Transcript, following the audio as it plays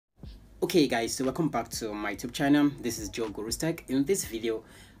Okay guys, so welcome back to my YouTube channel. This is Joe Guru's Tech. In this video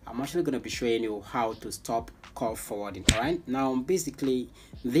I'm actually going to be showing you how to stop call forwarding. All right, now basically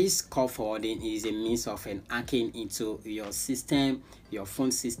this call forwarding is a means of hacking into your system, your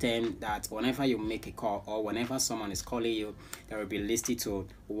phone system, that whenever you make a call or whenever someone is calling you, there will be listed to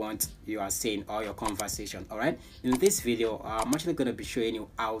what you are saying or your conversation. All right, in this video I'm actually going to be showing you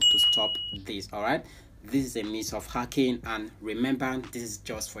how to stop this. All right, this is a means of hacking, and remember, this is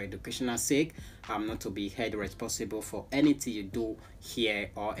just for educational sake. I'm not to be held responsible for anything you do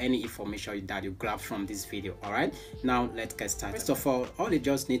here or any information that you grab from this video. All right, now let's get started. First of all you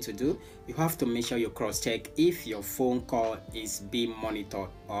just need to do, you have to make sure you cross check if your phone call is being monitored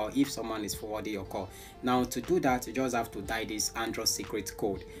or if someone is forwarding your call. Now to do that, you just have to dial this Android secret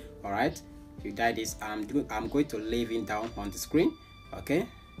code. All right, you dial this. I'm going to leave it down on the screen. Okay,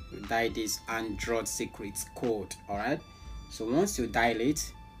 you dial this Android secret code. All right, so once you dial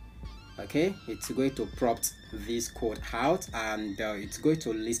it, okay, it's going to prompt this code out, and it's going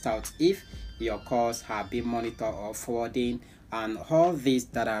to list out if your calls have been monitored or forwarding, and all this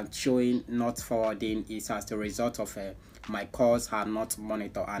that I'm showing not forwarding is as the result of my calls are not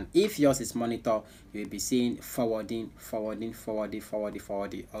monitored. And if yours is monitored, you'll be seeing forwarding. All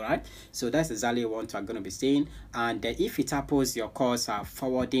right, so that's exactly what I'm going to be saying. And if it happens your calls are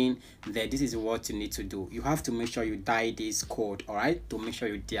forwarding, then this is what you need to do. You have to make sure you dial this code, all right, to make sure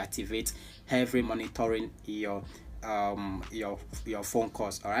you deactivate every monitoring your phone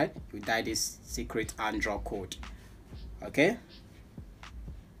calls. All right, you dial this secret Android code. Okay,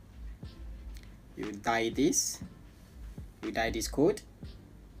 you dial this code.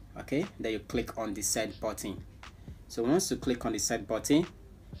 Okay, then you click on the set button. So once you click on the set button,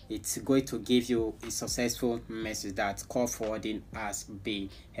 it's going to give you a successful message that call forwarding has been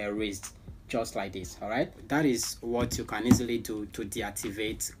erased, just like this. All right, that is what you can easily do to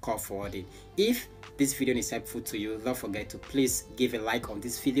deactivate call forwarding. If this video is helpful to you, don't forget to please give a like on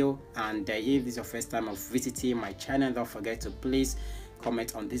this video, and if this is your first time of visiting my channel, don't forget to please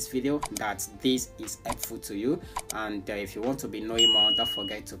comment on this video that this is helpful to you. And if you want to be knowing more, don't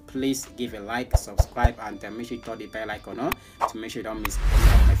forget to please give a like, subscribe, and make sure you turn the bell icon on to make sure you don't miss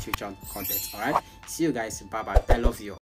any of my future content. All right, see you guys, bye bye. I love you.